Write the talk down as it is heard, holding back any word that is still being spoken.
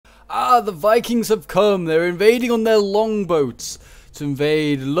Ah, the Vikings have come. They're invading on their longboats to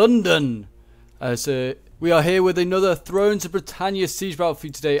invade London. So we are here with another Thrones of Britannia siege battle for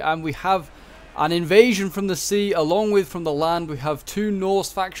you today, and we have an invasion from the sea along with from the land. We have two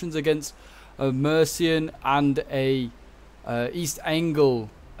Norse factions against a Mercian and a East Anglia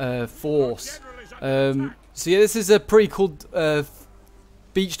force. So yeah, this is a pretty cool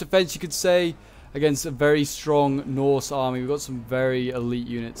beach defense, you could say, against a very strong Norse army. We've got some very elite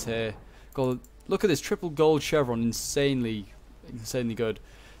units here. Look at this triple gold chevron, insanely good.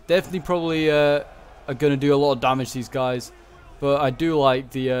 Definitely probably are going to do a lot of damage to these guys, but I do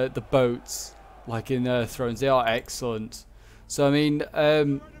like the boats, like in Thrones. They are excellent. So I mean,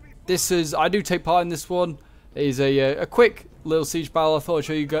 I do take part in this one. It is a quick little siege battle. I thought I'd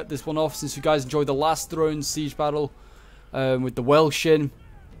show you this one off since you guys enjoyed the last Thrones siege battle with the Welshin.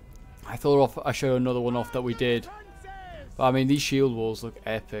 I thought I'd show another one off that we did. But I mean, these shield walls look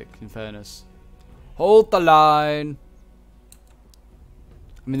epic, in fairness. Hold the line.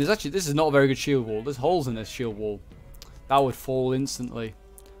 I mean, this is not a very good shield wall. There's holes in this shield wall. That would fall instantly.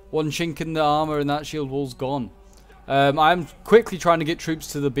 One chink in the armor and that shield wall's gone. I'm quickly trying to get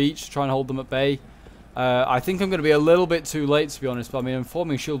troops to the beach, trying to hold them at bay. I think I'm going to be a little bit too late, to be honest. But I mean, I'm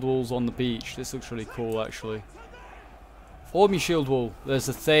forming shield walls on the beach. This looks really cool, actually. Form your shield wall. There's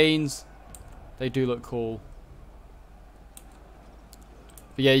the Thanes. They do look cool.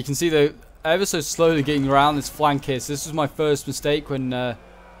 But yeah, you can see they're ever so slowly getting around this flank here. So this was my first mistake when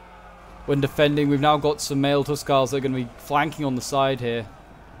defending. We've now got some male Tuscars that are going to be flanking on the side here.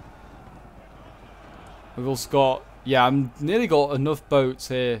 We've also got, yeah, I'm nearly got enough boats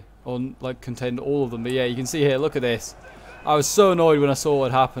here on, like, contained all of them. But yeah, you can see here, look at this. I was so annoyed when I saw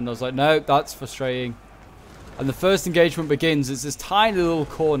what happened. I was like, no, that's frustrating. And the first engagement begins. It's this tiny little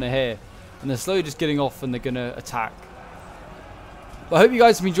corner here, and they're slowly just getting off and they're going to attack. But I hope you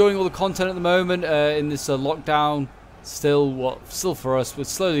guys have been enjoying all the content at the moment in this lockdown. Still for us, but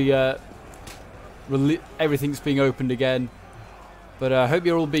slowly everything's being opened again. But I hope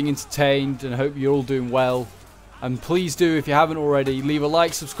you're all being entertained, and I hope you're all doing well. And please do, if you haven't already, leave a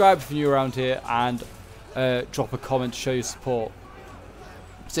like, subscribe if you're new around here, and drop a comment to show your support.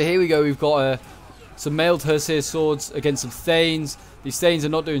 So here we go. We've got some mailed Hussar swords against some Thanes. These Thanes are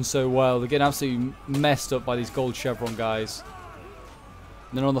not doing so well. They're getting absolutely messed up by these gold chevron guys.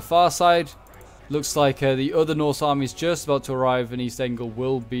 And then on the far side, looks like the other Norse army is just about to arrive, and East Anglia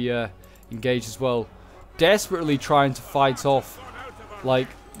will be engaged as well. Desperately trying to fight off. Like,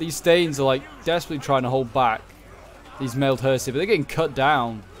 these Thanes are like desperately trying to hold back these mailed Hussar, but they're getting cut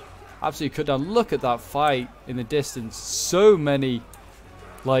down. Absolutely cut down. Look at that fight in the distance. So many,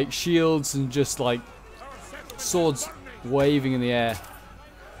 like, shields and just like swords waving in the air.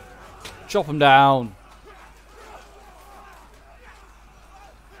 Chop them down.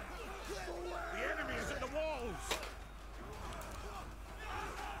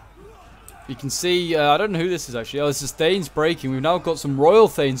 You can see, I don't know who this is actually. Oh, this is Thanes breaking. We've now got some Royal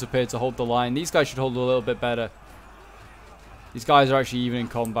Thanes up here to hold the line. These guys should hold a little bit better. These guys are actually even in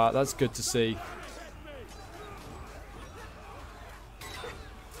combat. That's good to see.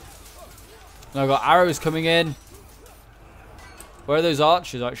 Now I've got arrows coming in. Where are those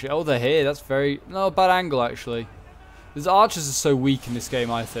archers actually? Oh, they're here. That's very... No, bad angle actually. These archers are so weak in this game,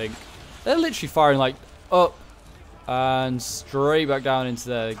 I think. They're literally firing like up and straight back down into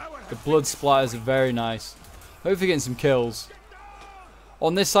there. The blood splatters are very nice. Hopefully getting some kills.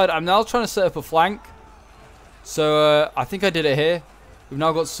 On this side, I'm now trying to set up a flank. So I think I did it here. We've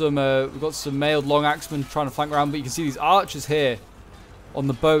now got some mailed long axemen trying to flank around, but you can see these archers here on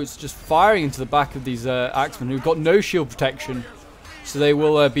the boats just firing into the back of these axemen who've got no shield protection. So they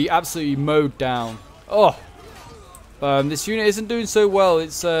will be absolutely mowed down. Oh! This unit isn't doing so well.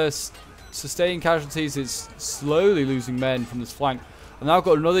 It's sustaining casualties. It's slowly losing men from this flank. And now I've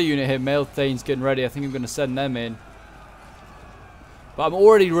got another unit here, male Thanes, getting ready. I think I'm going to send them in. But I'm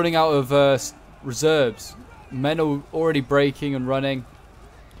already running out of reserves. Men are already breaking and running.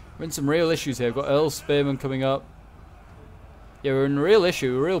 We're in some real issues here. We've got Earl Spearmen coming up. Yeah, we're in a real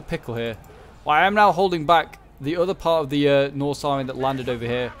issue, a real pickle here. Well, I am now holding back the other part of the Norse army that landed over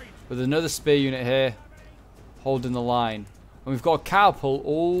here with another spear unit here holding the line. And we've got a catapult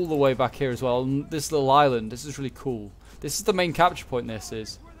all the way back here as well. And this little island, this is really cool. This is the main capture point, this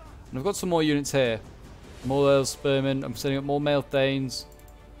is. And I've got some more units here. More Earl Spearmen. I'm setting up more male Thanes.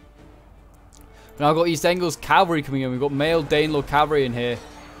 Now I've got East Anglia's cavalry coming in. We've got male Danelaw cavalry in here.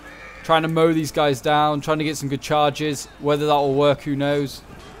 Trying to mow these guys down. Trying to get some good charges. Whether that will work, who knows.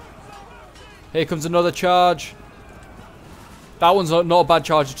 Here comes another charge. That one's not a bad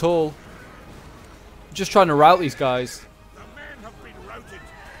charge at all. Just trying to rout these guys.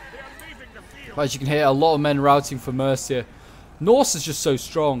 As you can hear, a lot of men routing for Mercia. Norse is just so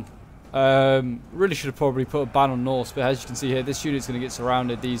strong. Really should have probably put a ban on Norse, but as you can see here, this unit's going to get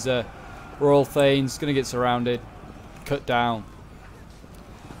surrounded. These Royal Thanes going to get surrounded, cut down.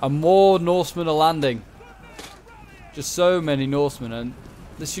 And more Norsemen are landing. Just so many Norsemen, and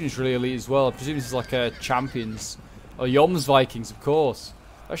this unit's really elite as well. I presume this is like champions. Or Joms Vikings, of course.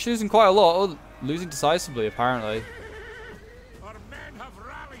 Actually losing quite a lot. Oh, losing decisively, apparently.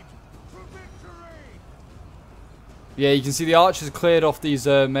 Yeah, you can see the archers cleared off these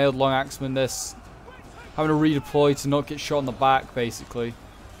mailed long axemen. They're having to redeploy to not get shot in the back, basically.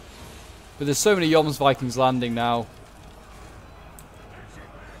 But there's so many Joms Vikings landing now.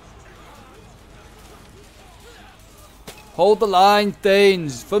 Hold the line,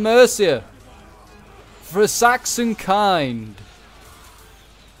 Thanes, for Mercia. For Saxon kind.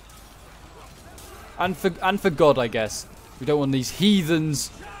 And for God, I guess. We don't want these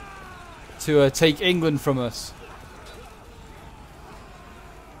heathens to take England from us.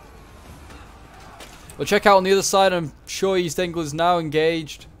 Well, check out on the other side. I'm sure East England's now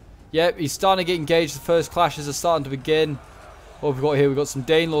engaged. Yep, he's starting to get engaged. The first clashes are starting to begin. What we've got here, we've got some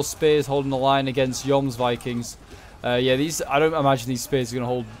Danelaw spears holding the line against Joms Vikings. Yeah, these, I don't imagine these spears are going to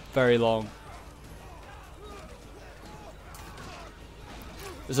hold very long.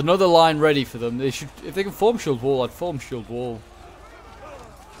 There's another line ready for them. They should, if they can form shield wall, I'd form shield wall.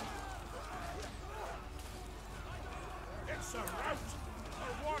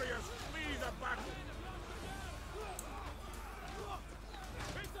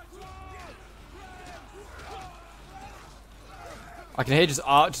 I can hear just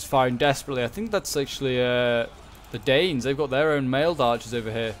archers firing desperately. I think that's actually the Danes. They've got their own mailed archers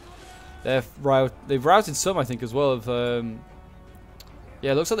over here. They've routed some, I think, as well.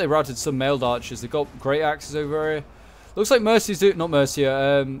 Yeah, it looks like they routed some mailed archers. They've got great axes over here. Looks like Mercy's doing, not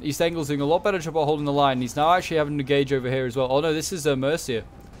Mercia, East Angle's doing a lot better job of holding the line. He's now actually having to engage over here as well. Oh no, this is Mercia.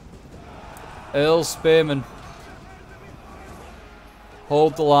 Earl Spearman.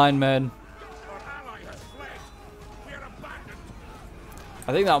 Hold the line, men.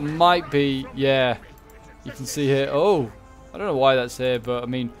 I think that might be, yeah. You can see here. Oh, I don't know why that's here, but I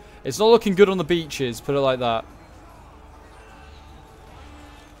mean, it's not looking good on the beaches, put it like that.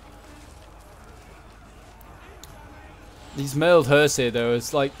 These mailed hearse here, though,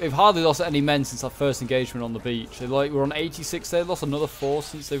 it's like they've hardly lost any men since our first engagement on the beach. They we're on 86 there, lost another 4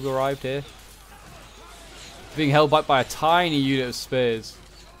 since they've arrived here. Being held back by a tiny unit of spears.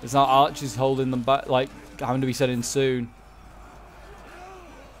 There's now archers holding them back, like having to be sent in soon.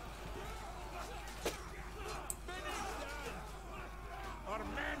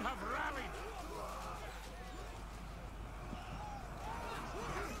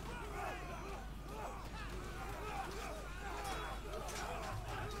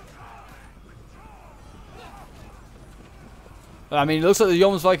 I mean, it looks like the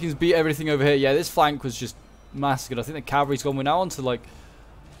Joms Vikings beat everything over here. Yeah, this flank was just massacred. I think the cavalry's gone. We're now on to, like...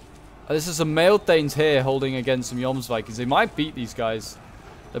 this is some mailed Thanes here holding against some Joms Vikings. They might beat these guys.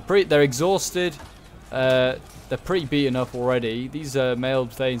 They're exhausted. They're pretty beaten up already. These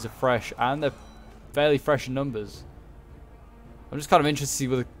mailed Thanes are fresh, and they're fairly fresh in numbers. I'm just kind of interested to see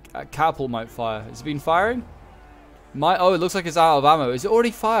whether a catapult might fire. Has it been firing? Oh, it looks like it's out of ammo. Is it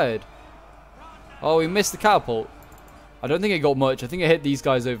already fired? Oh, we missed the catapult. I don't think it got much. I think it hit these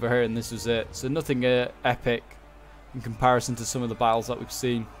guys over here and this was it. So nothing epic in comparison to some of the battles that we've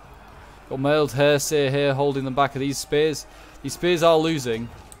seen. Got mailed Herseer here holding the back of these spears. These spears are losing.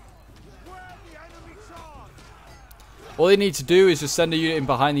 All they need to do is just send a unit in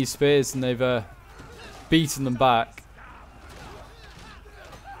behind these spears and they've beaten them back.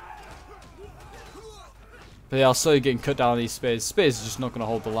 But they are slowly getting cut down on these spears. Spears are just not going to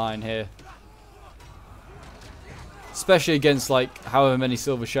hold the line here. Especially against, like, however many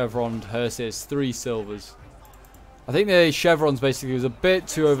silver chevroned Herseers. 3 silvers. I think the chevrons basically was a bit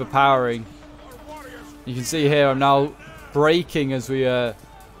too overpowering. You can see here I'm now breaking as we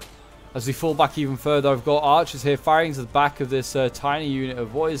fall back even further. I've got archers here firing to the back of this tiny unit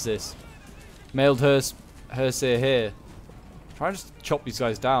of, what is this? Mailed Herseer here. Trying to just chop these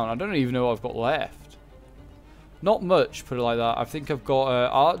guys down. I don't even know what I've got left. Not much, put it like that. I think I've got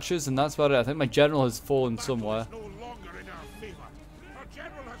archers and that's about it. I think my general has fallen somewhere.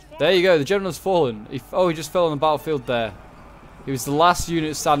 There you go, the general has fallen. He just fell on the battlefield there. He was the last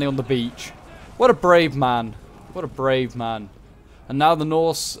unit standing on the beach. What a brave man. What a brave man. And now the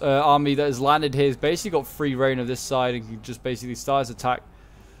Norse army that has landed here has basically got free reign of this side and can just basically start his attack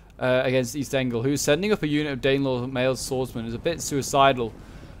against East Angle, who's sending up a unit of Danelaw mailed swordsmen. Is a bit suicidal.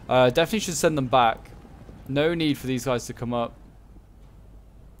 Definitely should send them back. No need for these guys to come up.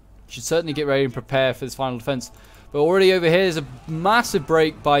 Should certainly get ready and prepare for this final defense. But already over here, there's a massive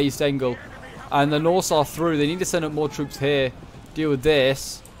break by East Angel. And the Norse are through. They need to send up more troops here. Deal with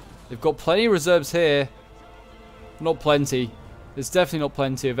this. They've got plenty of reserves here. Not plenty. There's definitely not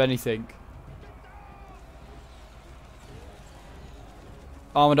plenty of anything.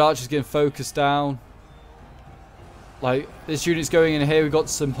 Armoured archers getting focused down. Like, this unit's going in here. We've got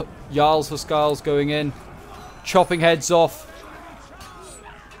some Jarls Huskars going in. Chopping heads off.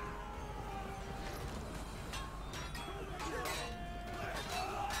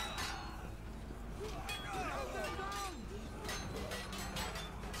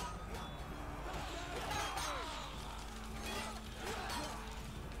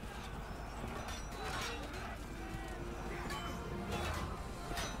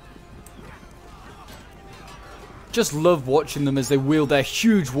 Just love watching them as they wield their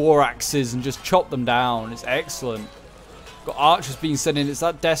huge war axes and just chop them down. It's excellent. Got archers being sent in. It's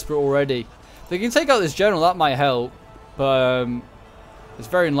that desperate already. If they can take out this general, that might help. But it's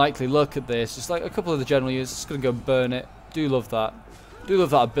very unlikely. Look at this. Just like a couple of the general units. Just going to go and burn it. Do love that. Do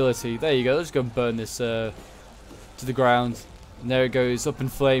love that ability. There you go. Let's go and burn this to the ground. And there it goes. Up in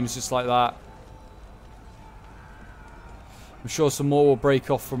flames just like that. I'm sure some more will break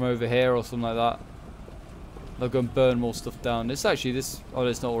off from over here or something like that. They'll go and burn more stuff down. It's actually this... Oh,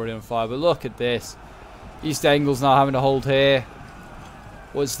 it's not already on fire. But look at this. East Angle's now having to hold here.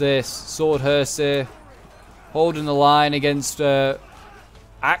 What's this? Sword Hersir. Holding the line against Axe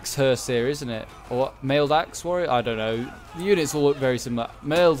Hersir, isn't it? Or what? Mailed Axe Warrior? I don't know. The units all look very similar.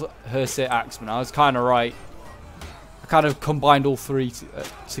 Mailed Hersir Axeman. I was kind of right. I kind of combined all three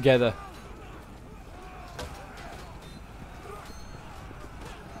together.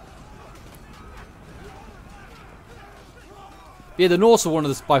 Yeah, the Norse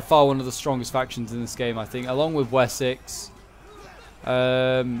are by far one of the strongest factions in this game, I think, along with Wessex.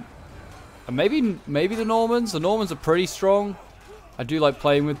 And maybe the Normans. The Normans are pretty strong. I do like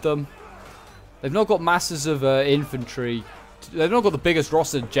playing with them. They've not got masses of infantry. They've not got the biggest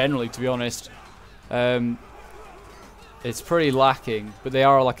roster generally, to be honest. It's pretty lacking, but they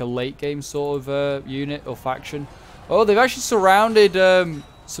are like a late game sort of unit or faction. Oh, they've actually surrounded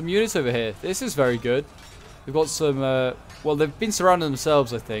some units over here. This is very good. We've got some... well, they've been surrounding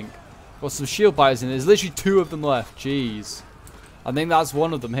themselves, I think. Got some shield biters in there. There's literally 2 of them left. Jeez. I think that's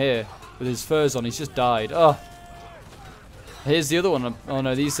one of them here with his furs on. He's just died. Oh. Here's the other one. Oh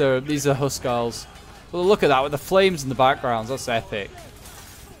no, these are Huskars. Well, look at that with the flames in the background. That's epic.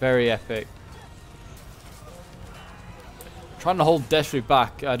 Very epic. Trying to hold desperately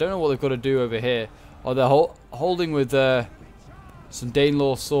back. I don't know what they've got to do over here. Oh, they're holding with some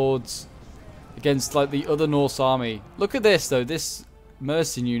Danelaw swords against like the other Norse army. Look at this though. This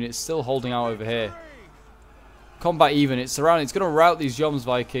Mercian unit is still holding out over here. Combat even. It's surrounded. It's going to rout these Joms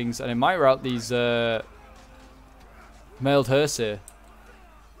Vikings, and it might rout these Mailed Hersir.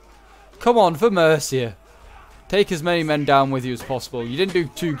 Come on for Mercia. Take as many men down with you as possible. You didn't do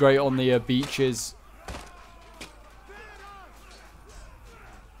too great on the beaches.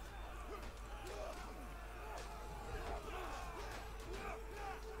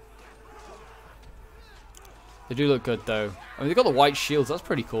 They do look good though. I mean, they've got the white shields. That's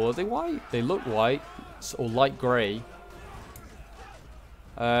pretty cool. Are they white? They look white. Or light grey.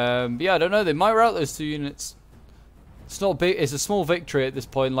 But yeah, I don't know. They might rout those 2 units. It's not big. It's a small victory at this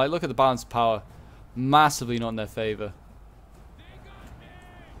point. Like, look at the balance of power. Massively not in their favour.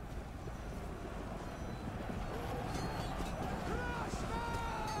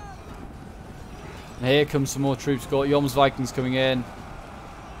 And here comes some more troops. Got Joms Vikings coming in.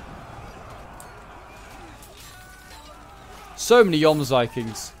 So many Joms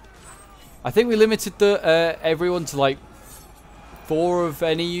Vikings. I think we limited the everyone to like 4 of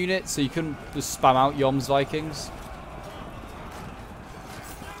any unit, so you couldn't just spam out Joms Vikings.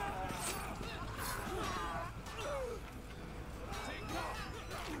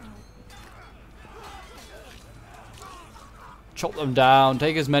 Chop them down.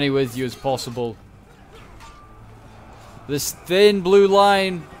 Take as many with you as possible. This thin blue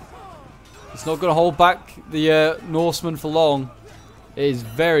line. It's not going to hold back the Norsemen for long. It is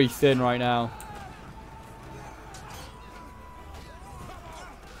very thin right now.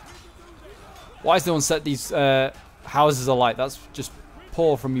 Why has no one set these houses alight? That's just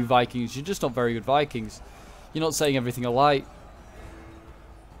poor from you Vikings. You're just not very good Vikings. You're not setting everything alight.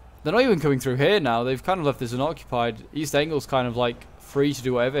 They're not even coming through here now. They've kind of left this unoccupied. East Angle's kind of like free to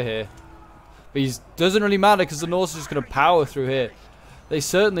do whatever here. But he doesn't really matter because the Norse are just going to power through here. They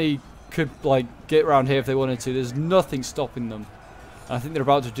certainly could like get around here if they wanted to. There's nothing stopping them. And I think they're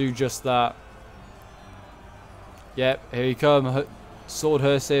about to do just that. Yep, here you come. Sword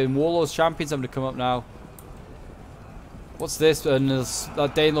Hearse here. And Warlord's Champions having to come up now. What's this? And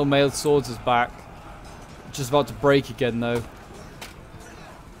that Danelaw Mailed Swords is back. Just about to break again, though.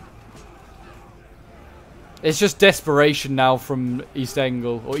 It's just desperation now from East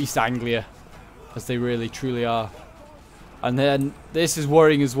Angle, or East Anglia, as they really, truly are. And then this is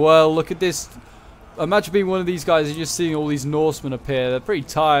worrying as well. Look at this. Imagine being one of these guys and just seeing all these Norsemen appear. They're pretty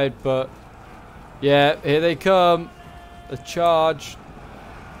tired, but yeah, here they come. A charge.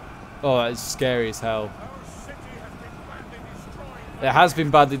 Oh, that's scary as hell. It has been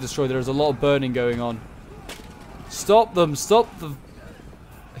badly destroyed. There's a lot of burning going on. Stop them. Stop the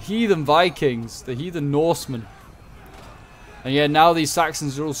heathen Vikings. The heathen Norsemen. And yeah, now these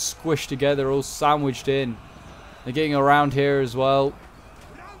Saxons are all squished together, all sandwiched in. They're getting around here as well.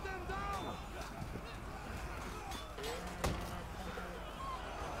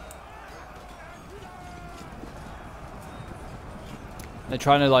 They're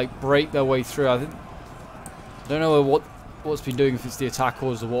trying to like break their way through. I don't know what's been doing, if it's the attack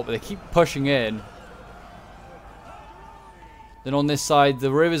orders or what, but they keep pushing in. Then on this side,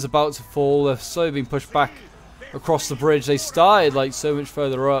 the river's about to fall. They're slowly being pushed back across the bridge. They started like so much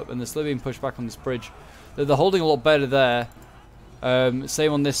further up, and they're slowly being pushed back on this bridge. They're holding a lot better there.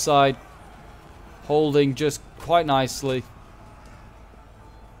 Same on this side. Holding just quite nicely.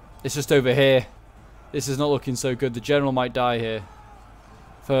 It's just over here. This is not looking so good. The general might die here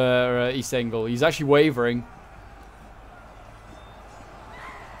for East Angle. He's actually wavering.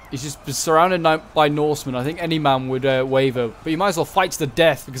 He's just surrounded by Norsemen. I think any man would waver. But you might as well fight to the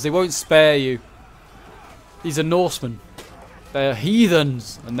death, because they won't spare you. These are Norsemen. They're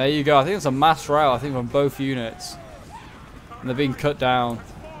heathens. And there you go. I think it's a mass rout, I think, from both units. And they're being cut down.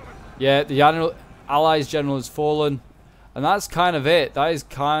 Yeah, the Allies general has fallen. And that's kind of it. That is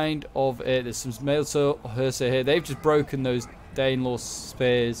kind of it. There's some mailed hearse here. They've just broken those Danelaw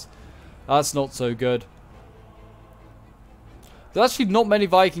spears. That's not so good. There's actually not many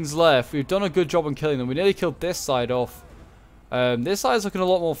Vikings left. We've done a good job on killing them. We nearly killed this side off. This side's looking a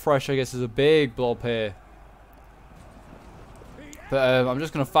lot more fresh, I guess. There's a big blob here. But I'm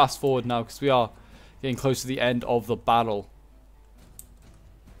just going to fast forward now, because we are getting close to the end of the battle.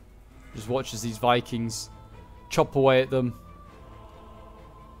 Just watch as these Vikings chop away at them.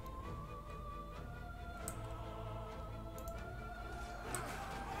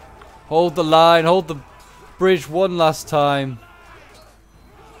 Hold the line. Hold the bridge one last time.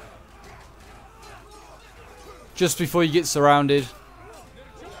 Just before you get surrounded.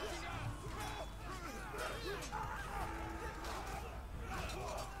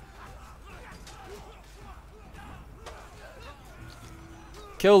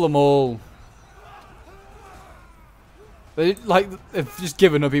 Kill them all. They've just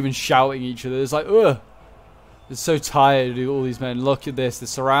given up even shouting at each other. It's like, ugh. They're so tired, all these men. Look at this. They're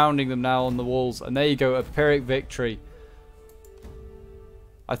surrounding them now on the walls. And there you go, a Pyrrhic victory.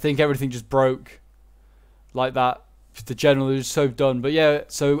 I think everything just broke. Like that. The general was so done. But yeah,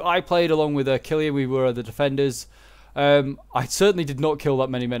 so I played along with Killian. We were the defenders. I certainly did not kill that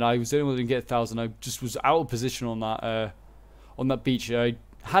many men. I was the only one who didn't get 1,000. I just was out of position on that beach. I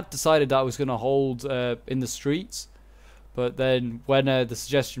had decided that I was going to hold in the streets. But then when the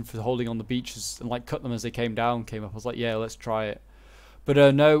suggestion for holding on the beaches and like cut them as they came down came up, I was like, yeah, let's try it.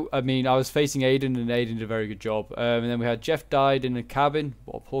 But no, I mean, I was facing Aiden, and Aiden did a very good job. And then we had Jeff died in a cabin.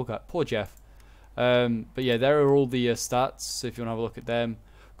 Oh, poor Jeff. But yeah, there are all the stats, so if you want to have a look at them.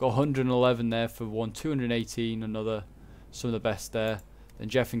 Got 111 there for one, 218, another, some of the best there. Then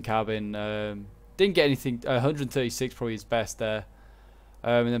Jeff in cabin, didn't get anything, 136 probably his best there.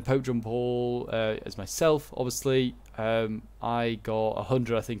 And then PopeJohnPaul as myself, obviously. I got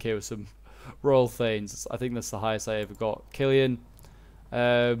 100, I think, here with some Royal Thanes. I think that's the highest I ever got. Killian,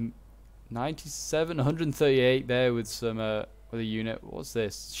 97, 138 there with some with a unit. What's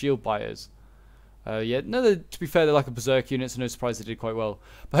this? Shield Biters. Yeah, no, to be fair, they're like a Berserk unit, so no surprise they did quite well.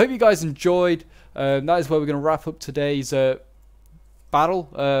 But I hope you guys enjoyed. That is where we're going to wrap up today's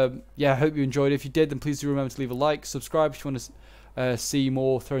battle. Yeah, I hope you enjoyed. If you did, then please do remember to leave a like, subscribe if you want to see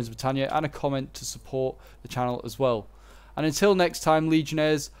more Thrones of Britannia, and a comment to support the channel as well. And until next time,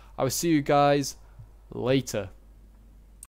 Legionnaires, I will see you guys later.